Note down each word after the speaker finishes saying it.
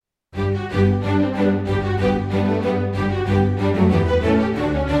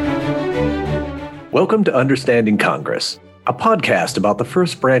Welcome to Understanding Congress, a podcast about the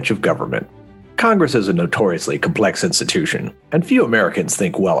first branch of government. Congress is a notoriously complex institution, and few Americans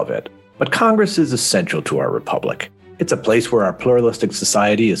think well of it. But Congress is essential to our republic. It's a place where our pluralistic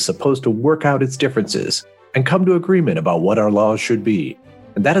society is supposed to work out its differences and come to agreement about what our laws should be.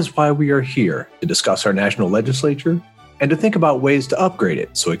 And that is why we are here to discuss our national legislature and to think about ways to upgrade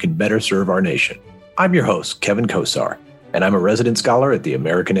it so it can better serve our nation. I'm your host, Kevin Kosar, and I'm a resident scholar at the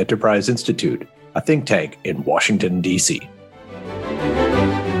American Enterprise Institute, a think tank in Washington, D.C.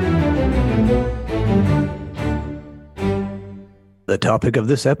 The topic of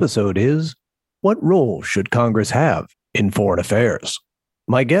this episode is, what role should Congress have in foreign affairs?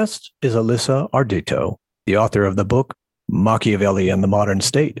 My guest is Alyssa Ardito, the author of the book Machiavelli and the Modern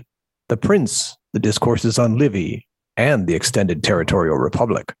State, The Prince, The Discourses on Livy, and the Extended Territorial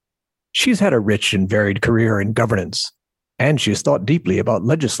Republic. She's had a rich and varied career in governance, and she has thought deeply about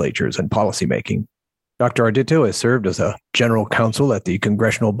legislatures and policymaking. Dr. Ardito has served as a general counsel at the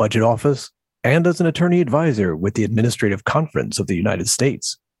Congressional Budget Office and as an attorney advisor with the Administrative Conference of the United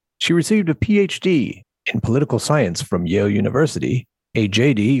States. She received a PhD in political science from Yale University, a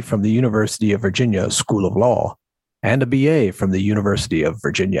JD from the University of Virginia School of Law, and a BA from the University of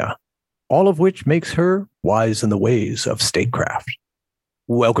Virginia, all of which makes her wise in the ways of statecraft.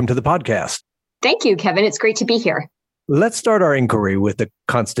 Welcome to the podcast. Thank you, Kevin. It's great to be here. Let's start our inquiry with the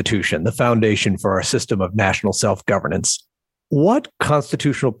Constitution, the foundation for our system of national self-governance. What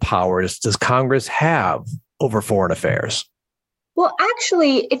constitutional powers does Congress have over foreign affairs? Well,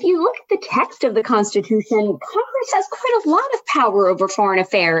 actually, if you look at the text of the Constitution, Congress has quite a lot of power over foreign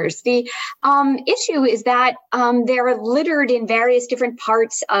affairs. The issue is that they're littered in various different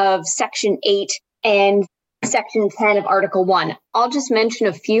parts of Section 8 and Section 10 of Article 1. I'll just mention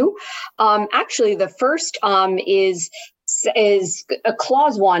a few. Actually, the first is a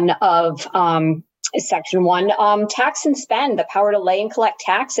Clause 1 of Section 1, tax and spend, the power to lay and collect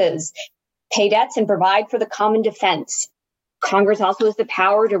taxes, pay debts, and provide for the common defense. Congress also has the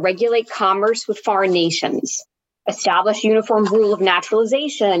power to regulate commerce with foreign nations, establish uniform rule of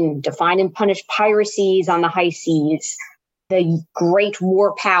naturalization, define and punish piracies on the high seas, the great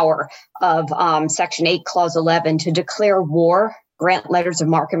war power of Section 8, Clause 11, to declare war, grant letters of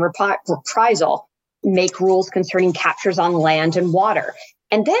marque and reprisal, make rules concerning captures on land and water.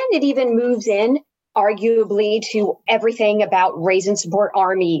 And then it even moves in, arguably, to everything about raise and support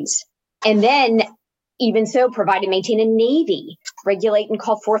armies. And then, even so, provide and maintain a navy, regulate and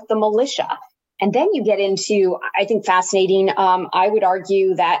call forth the militia. And then you get into, I think, fascinating. I would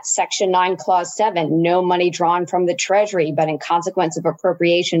argue that Section 9, Clause 7, no money drawn from the Treasury, but in consequence of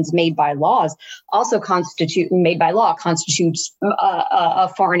appropriations made by laws, constitutes a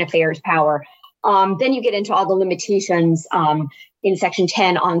foreign affairs power. Then you get into all the limitations in Section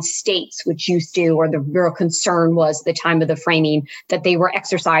 10 on states, which used to, or the real concern was at the time of the framing, that they were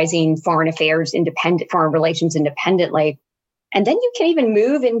exercising foreign relations independently. And then you can even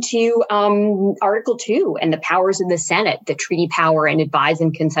move into Article 2 and the powers of the Senate, the treaty power and advise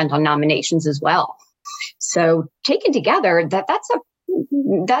and consent on nominations as well. So taken together,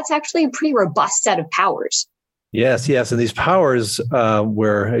 that's actually a pretty robust set of powers. Yes. And these powers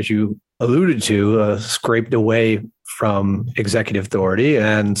were, as you alluded to, scraped away from executive authority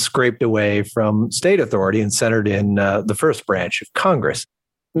and scraped away from state authority and centered in the first branch of Congress.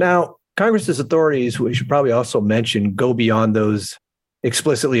 Now, Congress's authorities, we should probably also mention, go beyond those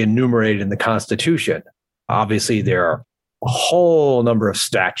explicitly enumerated in the Constitution. Obviously, there are a whole number of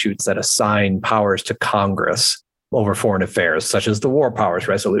statutes that assign powers to Congress over foreign affairs, such as the War Powers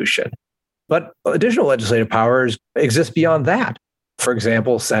Resolution. But additional legislative powers exist beyond that. For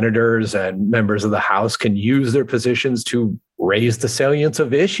example, senators and members of the House can use their positions to raise the salience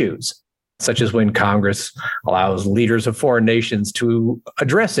of issues, such as when Congress allows leaders of foreign nations to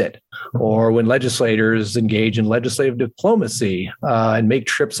address it, or when legislators engage in legislative diplomacy and make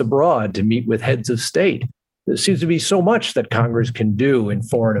trips abroad to meet with heads of state. There seems to be so much that Congress can do in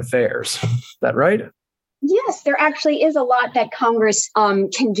foreign affairs. Is that right? Yes, there actually is a lot that Congress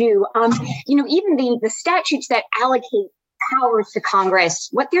can do. Even the statutes that allocate powers to Congress,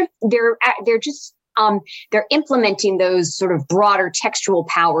 what they're implementing those sort of broader textual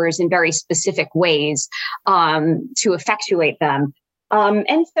powers in very specific ways to effectuate them.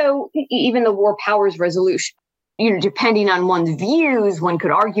 And so even the War Powers Resolution, depending on one's views, one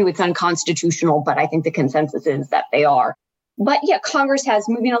could argue it's unconstitutional, but I think the consensus is that they are. But yeah, Congress has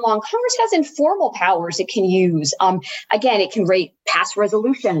informal powers it can use. Again, it can pass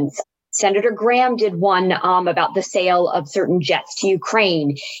resolutions, Senator Graham did one about the sale of certain jets to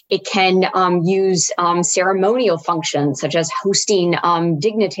Ukraine. It can use ceremonial functions such as hosting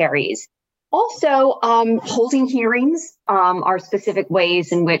dignitaries. Also, holding hearings are specific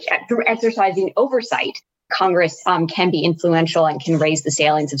ways in which, through exercising oversight, Congress can be influential and can raise the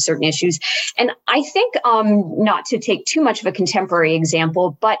salience of certain issues. And I think, not to take too much of a contemporary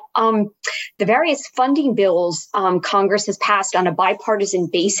example, but the various funding bills Congress has passed on a bipartisan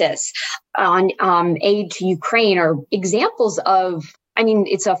basis on aid to Ukraine are examples of, I mean,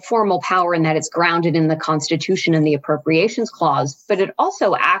 it's a formal power in that it's grounded in the Constitution and the Appropriations Clause, but it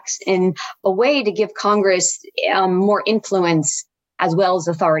also acts in a way to give Congress more influence as well as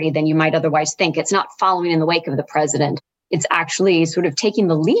authority than you might otherwise think. It's not following in the wake of the president. It's actually sort of taking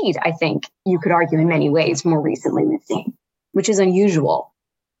the lead, I think you could argue in many ways more recently we've seen, which is unusual.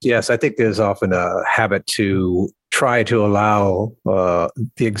 Yes, I think there's often a habit to try to allow the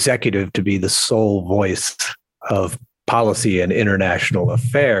executive to be the sole voice of policy and international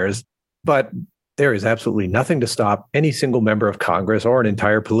affairs. But there is absolutely nothing to stop any single member of Congress or an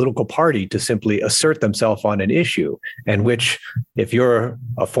entire political party to simply assert themselves on an issue, and which, if you're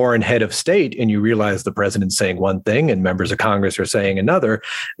a foreign head of state and you realize the president's saying one thing and members of Congress are saying another,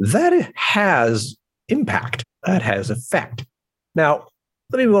 that has impact, that has effect. Now,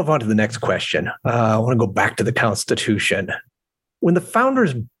 let me move on to the next question. I want to go back to the Constitution. When the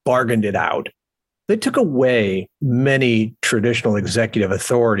founders bargained it out, they took away many traditional executive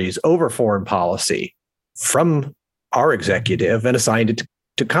authorities over foreign policy from our executive and assigned it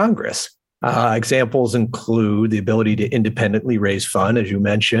to Congress. Examples include the ability to independently raise funds, as you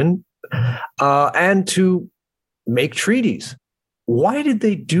mentioned, and to make treaties. Why did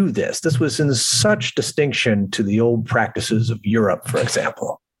they do this? This was in such distinction to the old practices of Europe, for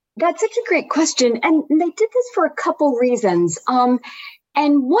example. That's such a great question. And they did this for a couple reasons.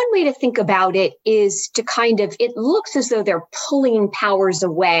 And one way to think about it is to kind of, it looks as though they're pulling powers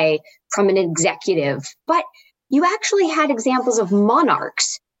away from an executive, but you actually had examples of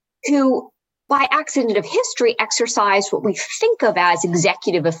monarchs who, by accident of history, exercised what we think of as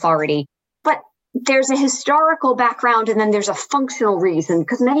executive authority. But there's a historical background and then there's a functional reason,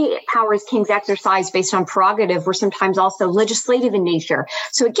 because many powers kings exercise based on prerogative were sometimes also legislative in nature.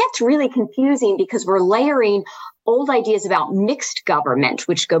 So it gets really confusing because we're layering old ideas about mixed government,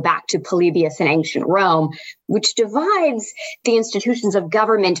 which go back to Polybius in ancient Rome, which divides the institutions of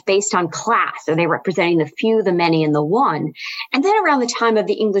government based on class. Are they representing the few, the many, and the one? And then around the time of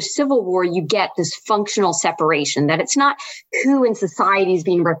the English Civil War, you get this functional separation, that it's not who in society is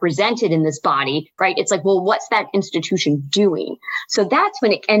being represented in this body, right? It's like, well, what's that institution doing? So that's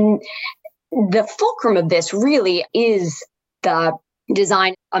when and the fulcrum of this really is the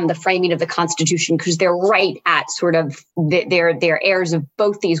design on the framing of the Constitution, because they're right at sort of they're heirs of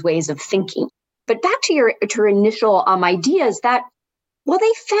both these ways of thinking. But back to your initial ideas, that well,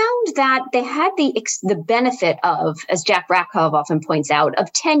 they found that they had the benefit of, as Jack Rakov often points out,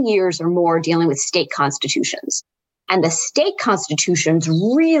 of 10 years or more dealing with state constitutions. And the state constitutions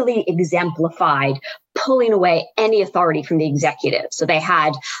really exemplified pulling away any authority from the executive. So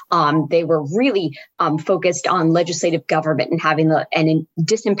they were really focused on legislative government and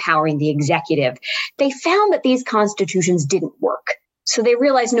disempowering the executive. They found that these constitutions didn't work. So they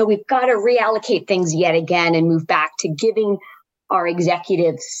realized, no, we've got to reallocate things yet again and move back to giving our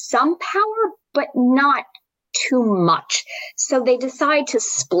executive some power, but not too much. So they decide to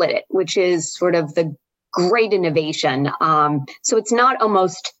split it, which is sort of the great innovation. So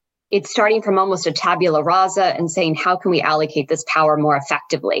it's starting from almost a tabula rasa and saying, how can we allocate this power more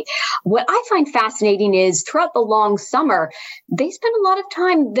effectively? What I find fascinating is throughout the long summer, they spent a lot of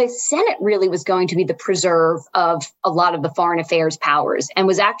time, the Senate really was going to be the preserve of a lot of the foreign affairs powers and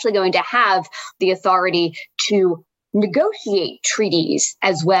was actually going to have the authority to negotiate treaties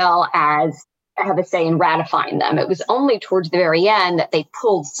as well as have a say in ratifying them. It was only towards the very end that they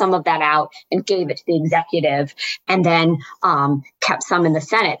pulled some of that out and gave it to the executive and then kept some in the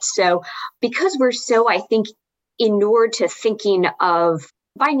Senate. So because we're so, I think, inured to thinking of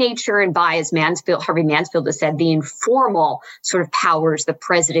by nature and by, as Harvey Mansfield has said, the informal sort of powers the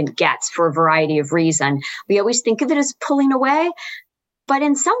president gets for a variety of reasons, we always think of it as pulling away. But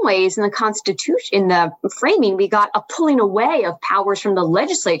in some ways, in the Constitution, in the framing, we got a pulling away of powers from the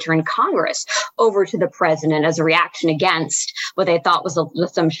legislature and Congress over to the president as a reaction against what they thought was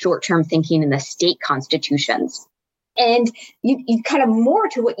some short-term thinking in the state constitutions. And you kind of more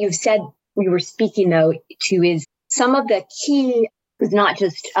to what you've said, we were speaking, though, to is some of the key was not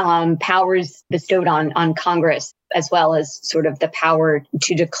just powers bestowed on Congress, as well as sort of the power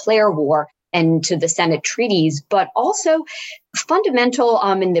to declare war. and to the Senate treaties, but also fundamental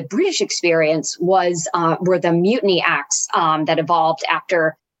in the British experience were the Mutiny Acts that evolved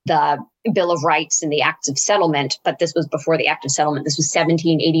after the Bill of Rights and the Acts of Settlement. But this was before the Act of Settlement. This was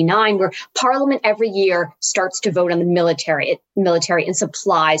 1789, where Parliament every year starts to vote on the military and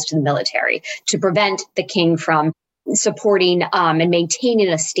supplies to the military to prevent the king from supporting and maintaining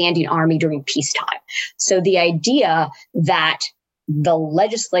a standing army during peacetime. So the idea that the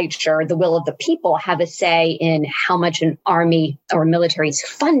legislature, the will of the people, have a say in how much an army or military is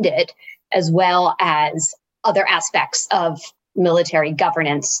funded, as well as other aspects of military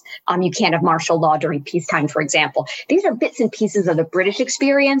governance. You can't have martial law during peacetime, for example. These are bits and pieces of the British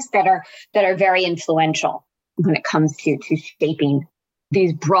experience that are very influential when it comes to shaping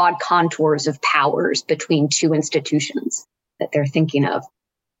these broad contours of powers between two institutions that they're thinking of.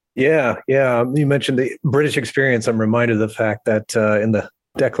 Yeah. You mentioned the British experience. I'm reminded of the fact that in the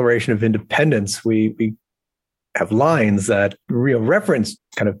Declaration of Independence, we have lines that reference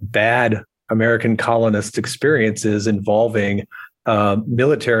kind of bad American colonists' experiences involving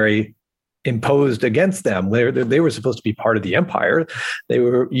military imposed against them. They were supposed to be part of the empire.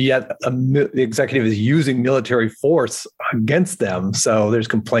 The executive is using military force against them. So there's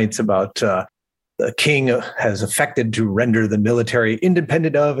complaints about the king has affected to render the military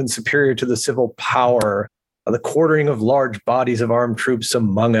independent of and superior to the civil power, the quartering of large bodies of armed troops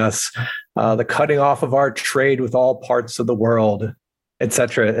among us, the cutting off of our trade with all parts of the world, et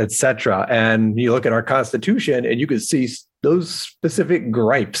cetera, et cetera. And you look at our Constitution and you can see those specific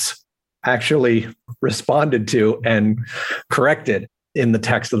gripes actually responded to and corrected in the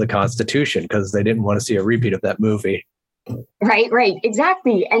text of the Constitution because they didn't want to see a repeat of that movie. Right,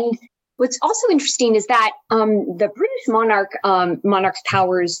 exactly. And what's also interesting is that the British monarch's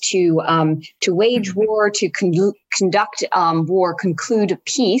powers to wage war, to conduct war, conclude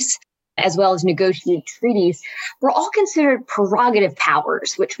peace, as well as negotiate treaties, were all considered prerogative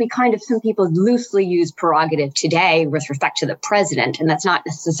powers, which some people loosely use prerogative today with respect to the president. And that's not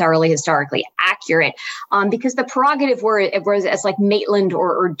necessarily historically accurate because the prerogative was as like Maitland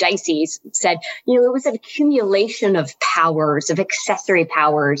or Dicey said, it was an accumulation of powers, of accessory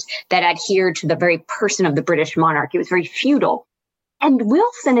powers that adhered to the very person of the British monarch. It was very feudal. And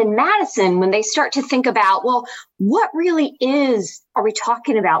Wilson and Madison, when they start to think about, well, what really are we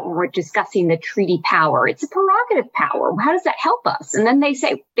talking about when we're discussing the treaty power? It's a prerogative power. How does that help us? And then they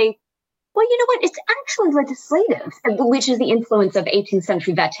say, well, you know what? It's actually legislative, which is the influence of 18th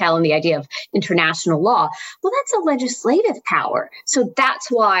century Vattel and the idea of international law. Well, that's a legislative power. So that's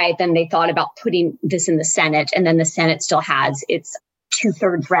why then they thought about putting this in the Senate, and then the Senate still has its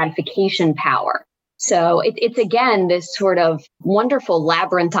 2/3 ratification power. So it's again, this sort of wonderful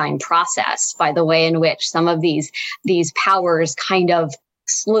labyrinthine process by the way in which some of these powers kind of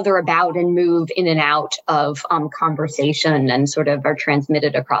slither about and move in and out of conversation and sort of are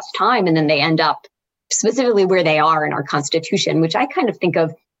transmitted across time. And then they end up specifically where they are in our Constitution, which I kind of think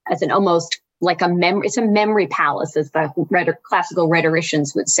of as an almost like it's a memory palace, as the classical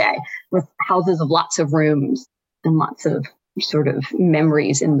rhetoricians would say, with houses of lots of rooms and lots of sort of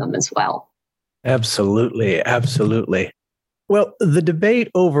memories in them as well. Absolutely. Well, the debate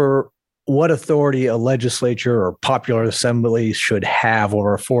over what authority a legislature or popular assembly should have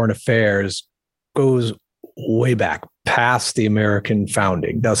over foreign affairs goes way back past the American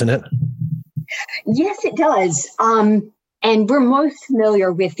founding, doesn't it? Yes, it does. And we're most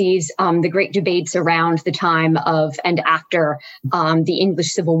familiar with these, the great debates around the time of and after the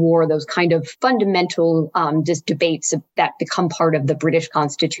English Civil War, those kind of fundamental debates that become part of the British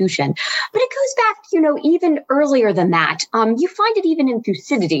Constitution. But it goes back, even earlier than that. You find it even in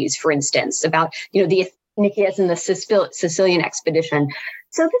Thucydides, for instance, about, the Nicias and the Sicilian expedition.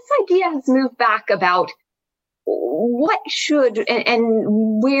 So this idea has moved back about what should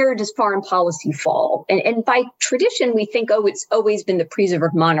and where does foreign policy fall? And by tradition, we think, it's always been the preserve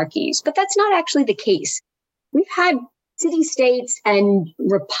of monarchies, but that's not actually the case. We've had city-states and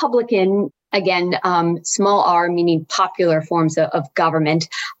republican, again, small r, meaning popular forms of government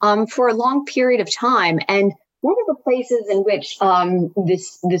for a long period of time. And one of the places in which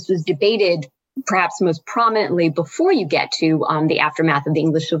this was debated perhaps most prominently before you get to the aftermath of the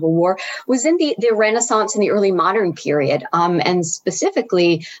English Civil War was in the Renaissance and the early modern period. And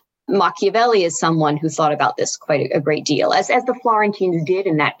specifically, Machiavelli is someone who thought about this quite a great deal, as the Florentines did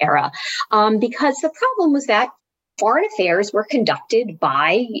in that era, because the problem was that foreign affairs were conducted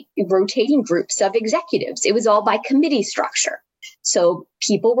by rotating groups of executives. It was all by committee structure. So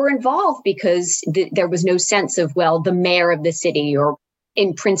people were involved because there was no sense of, the mayor of the city or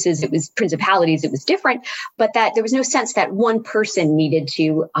In princes, it was principalities, it was different, but that there was no sense that one person needed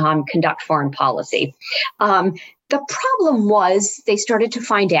to conduct foreign policy. The problem was they started to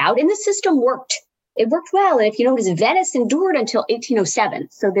find out, and the system worked. It worked well. And if you notice, Venice endured until 1807.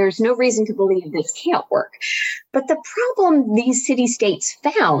 So there's no reason to believe this can't work. But the problem these city-states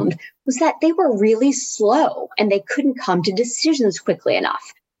found was that they were really slow and they couldn't come to decisions quickly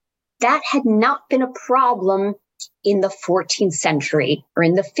enough. That had not been a problem in the 14th century or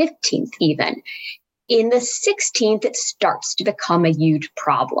in the 15th even. In the 16th, it starts to become a huge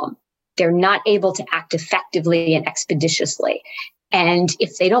problem. They're not able to act effectively and expeditiously. And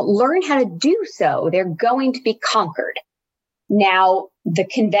if they don't learn how to do so, they're going to be conquered. Now, the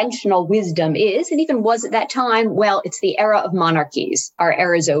conventional wisdom is, and even was at that time, well, it's the era of monarchies. Our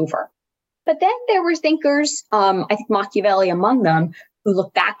era is over. But then there were thinkers, I think Machiavelli among them, who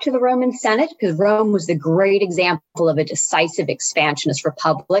look back to the Roman Senate, because Rome was the great example of a decisive expansionist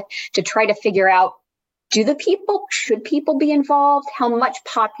republic, to try to figure out, should people be involved? How much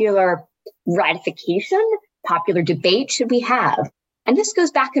popular ratification, popular debate should we have? And this goes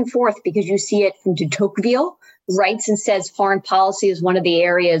back and forth because you see it from de Tocqueville, writes and says foreign policy is one of the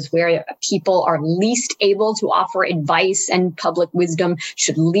areas where people are least able to offer advice and public wisdom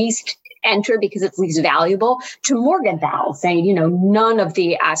should least enter because it's least valuable, to Morgenthau saying, none of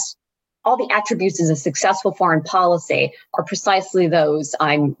all the attributes of a successful foreign policy are precisely those.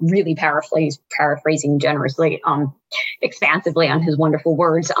 I'm really paraphrasing generously, expansively on his wonderful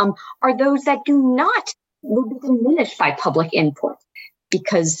words, are those that will be diminished by public input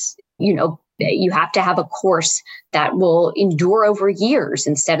because, you have to have a course that will endure over years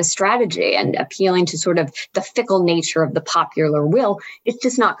instead of strategy, and appealing to sort of the fickle nature of the popular will. It's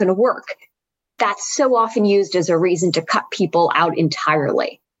just not going to work. That's so often used as a reason to cut people out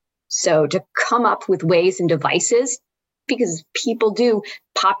entirely. So to come up with ways and devices, because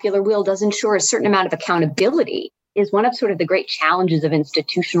popular will does ensure a certain amount of accountability, is one of sort of the great challenges of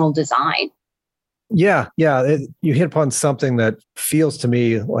institutional design. Yeah. You hit upon something that feels to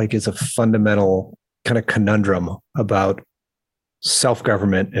me like is a fundamental kind of conundrum about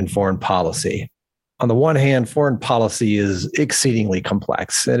self-government and foreign policy. On the one hand, foreign policy is exceedingly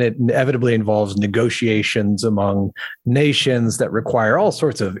complex, and it inevitably involves negotiations among nations that require all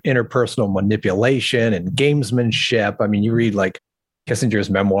sorts of interpersonal manipulation and gamesmanship. I mean, you read like Kissinger's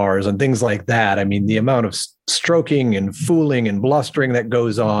memoirs and things like that. I mean, the amount of stroking and fooling and blustering that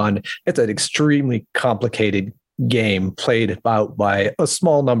goes on, it's an extremely complicated game played about by a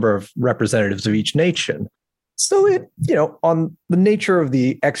small number of representatives of each nation. So it, on the nature of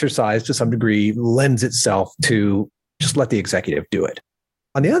the exercise to some degree lends itself to just let the executive do it.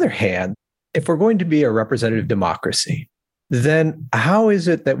 On the other hand, if we're going to be a representative democracy, then how is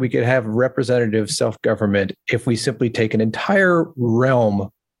it that we could have representative self-government if we simply take an entire realm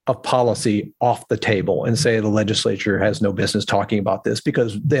of policy off the table and say the legislature has no business talking about this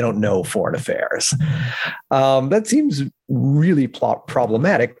because they don't know foreign affairs? That seems really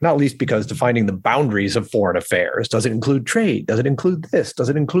problematic, not least because defining the boundaries of foreign affairs, does it include trade? Does it include this? Does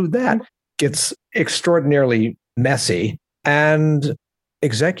it include that? Gets extraordinarily messy. And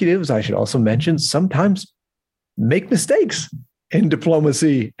executives, I should also mention, sometimes make mistakes in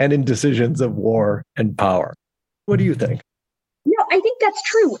diplomacy and in decisions of war and power. What do you think? No, I think that's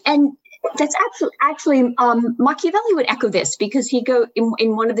true. And that's actually Machiavelli would echo this, because he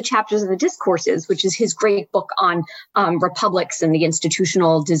in one of the chapters of the Discourses, which is his great book on republics and the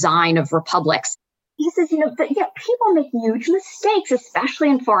institutional design of republics. He says, people make huge mistakes, especially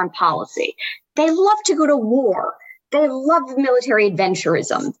in foreign policy. They love to go to war. They love military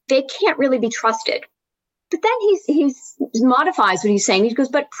adventurism. They can't really be trusted. But then he modifies what he's saying. He goes,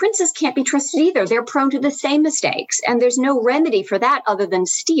 but princes can't be trusted either. They're prone to the same mistakes. And there's no remedy for that other than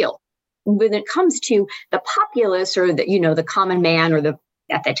steel. When it comes to the populace or the common man, or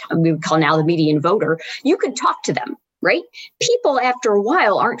at that time we would call now the median voter, you could talk to them, right? People after a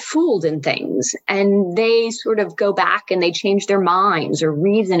while aren't fooled in things, and they sort of go back and they change their minds, or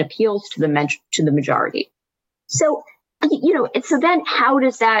reason appeals to the majority. So, so then how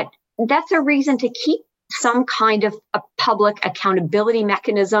does that's a reason to keep some kind of a public accountability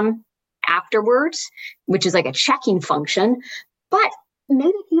mechanism afterwards, which is like a checking function. But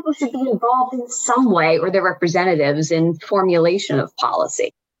maybe people should be involved in some way, or their representatives, in formulation of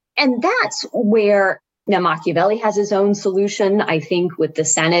policy. And that's where Machiavelli has his own solution, I think, with the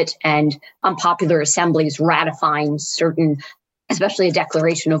Senate and unpopular assemblies ratifying especially a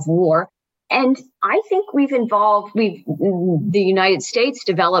declaration of war. And I think the United States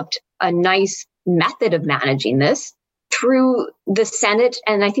developed a nice method of managing this through the Senate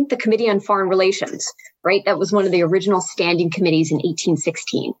and I think the Committee on Foreign Relations, right? That was one of the original standing committees in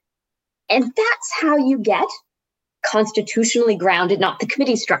 1816. And that's how you get constitutionally grounded, not the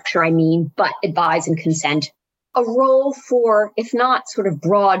committee structure, I mean, but advise and consent, a role for, if not sort of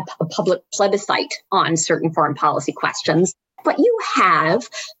broad public plebiscite on certain foreign policy questions. But you have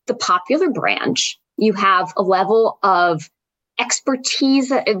the popular branch, you have a level of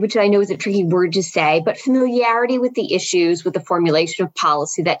expertise, which I know is a tricky word to say, but familiarity with the issues, with the formulation of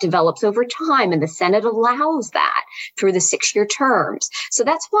policy that develops over time. And the Senate allows that through the 6-year terms. So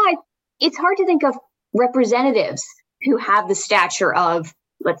that's why it's hard to think of representatives who have the stature of,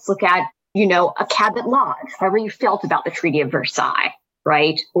 let's look at, a Cabot Lodge, however you felt about the Treaty of Versailles,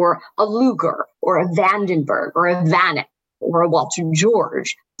 right? Or a Lugar, or a Vandenberg, or a Vanek, or a Walter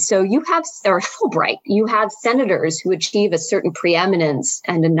George. So you have, or Fulbright, you have senators who achieve a certain preeminence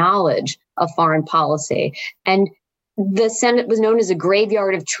and a knowledge of foreign policy. And the Senate was known as a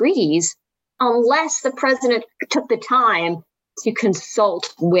graveyard of treaties unless the president took the time to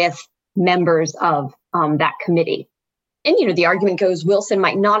consult with members of that committee. And, the argument goes Wilson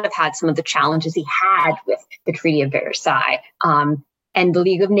might not have had some of the challenges he had with the Treaty of Versailles and the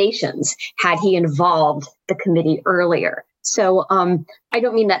League of Nations had he involved the committee earlier. So I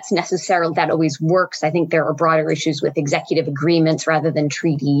don't mean that's necessarily that always works. I think there are broader issues with executive agreements rather than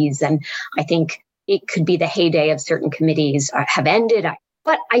treaties. And I think it could be the heyday of certain committees have ended.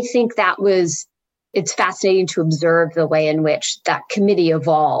 But I think it's fascinating to observe the way in which that committee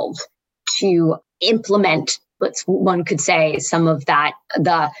evolved to implement, one could say, some of that,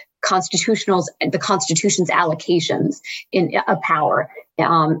 the Constitution's allocations in a power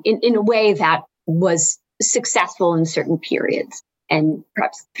in a way that was successful in certain periods. And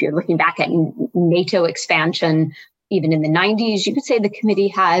perhaps if you're looking back at NATO expansion, even in the 90s, you could say the committee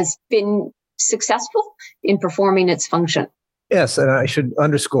has been successful in performing its function. Yes, and I should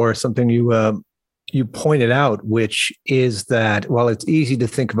underscore something you pointed out, which is that while it's easy to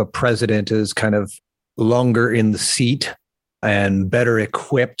think of a president as kind of longer in the seat and better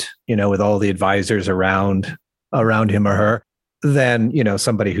equipped, with all the advisors around him or her, than,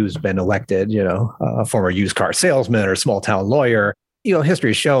 somebody who's been elected, a former used car salesman or small town lawyer.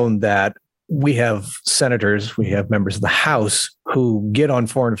 History has shown that we have senators, we have members of the House who get on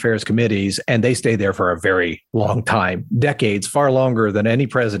foreign affairs committees and they stay there for a very long time, decades, far longer than any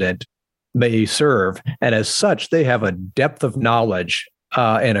president may serve. And as such, they have a depth of knowledge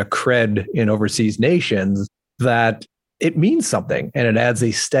and a cred in overseas nations that it means something, and it adds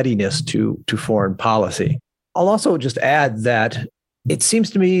a steadiness to foreign policy. I'll also just add that it seems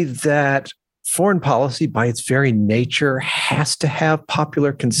to me that foreign policy, by its very nature, has to have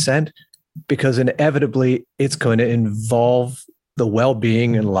popular consent because inevitably it's going to involve the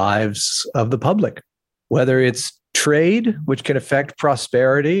well-being and lives of the public, whether it's trade, which can affect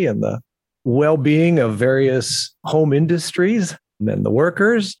prosperity and the well-being of various home industries and the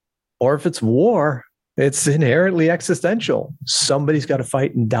workers, or if it's war, it's inherently existential. Somebody's got to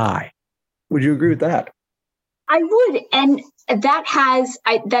fight and die. Would you agree with that? I would. And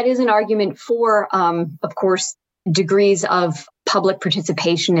that is an argument for, of course, degrees of public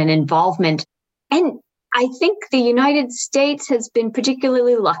participation and involvement. And I think the United States has been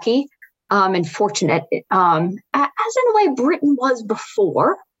particularly lucky and fortunate, as in a way Britain was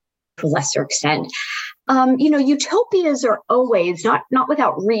before, to a lesser extent. Utopias are always, not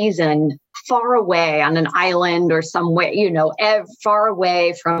without reason, far away on an island or somewhere, far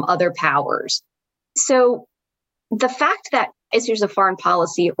away from other powers. So the fact that issues of foreign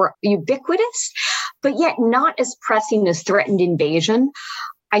policy were ubiquitous, but yet not as pressing as threatened invasion,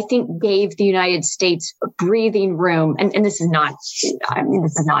 I think gave the United States breathing room. And this is not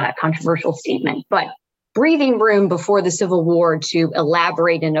a controversial statement, but breathing room before the Civil War to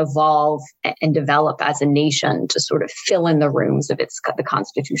elaborate and evolve and develop as a nation to sort of fill in the rooms of the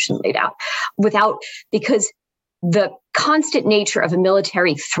Constitution laid out because the constant nature of a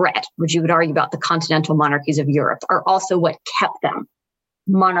military threat, which you would argue about the continental monarchies of Europe, are also what kept them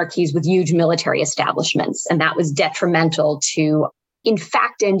monarchies with huge military establishments. And that was detrimental to, in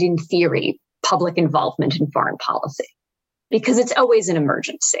fact and in theory, public involvement in foreign policy. Because it's always an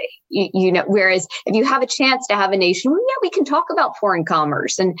emergency, whereas if you have a chance to have a nation, we can talk about foreign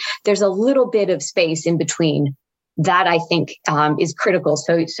commerce. And there's a little bit of space in between that I think is critical.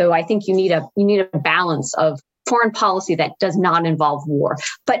 So I think you need a balance of foreign policy that does not involve war.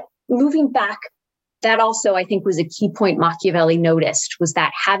 But moving back, that also I think was a key point Machiavelli noticed, was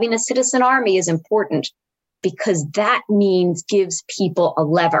that having a citizen army is important because that gives people a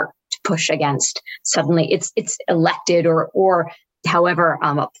lever to push against. Suddenly it's elected or however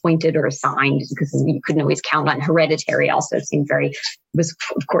appointed or assigned, because you couldn't always count on hereditary. Also seemed was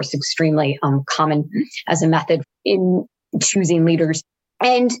of course extremely common as a method in choosing leaders.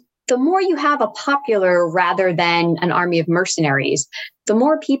 And the more you have a popular rather than an army of mercenaries, the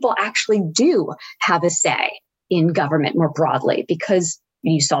more people actually do have a say in government more broadly, because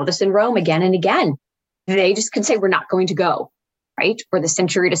you saw this in Rome again and again. They just could say, we're not going to go, right? Or the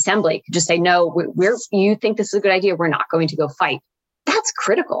Centuriate Assembly could just say, no, you think this is a good idea, we're not going to go fight. That's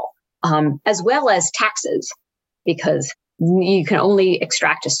critical, as well as taxes, because you can only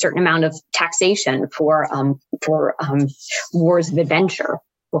extract a certain amount of taxation for wars of adventure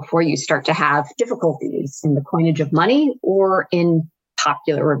before you start to have difficulties in the coinage of money or in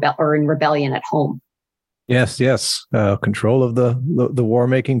popular rebellion at home. Yes. Control of the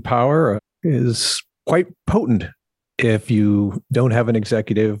war-making power is quite potent if you don't have an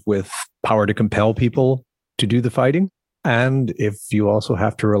executive with power to compel people to do the fighting, and if you also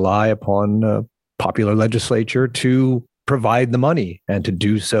have to rely upon popular legislature to provide the money and to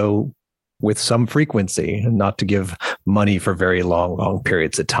do so with some frequency and not to give money for very long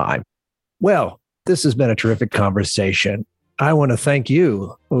periods of time. Well, this has been a terrific conversation. I want to thank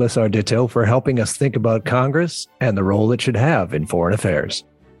you, Alyssa Ardito, for helping us think about Congress and the role it should have in foreign affairs.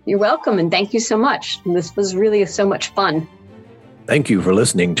 You're welcome, and thank you so much. This was really so much fun. Thank you for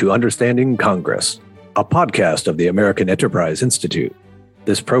listening to Understanding Congress, a podcast of the American Enterprise Institute.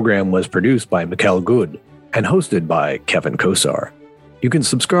 This program was produced by Mikkel Good and hosted by Kevin Kosar. You can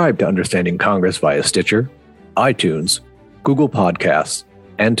subscribe to Understanding Congress via Stitcher, iTunes, Google Podcasts,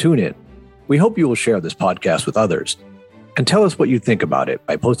 and TuneIn. We hope you will share this podcast with others and tell us what you think about it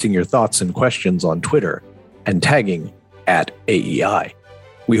by posting your thoughts and questions on Twitter and tagging @AEI.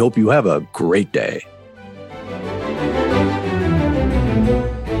 We hope you have a great day.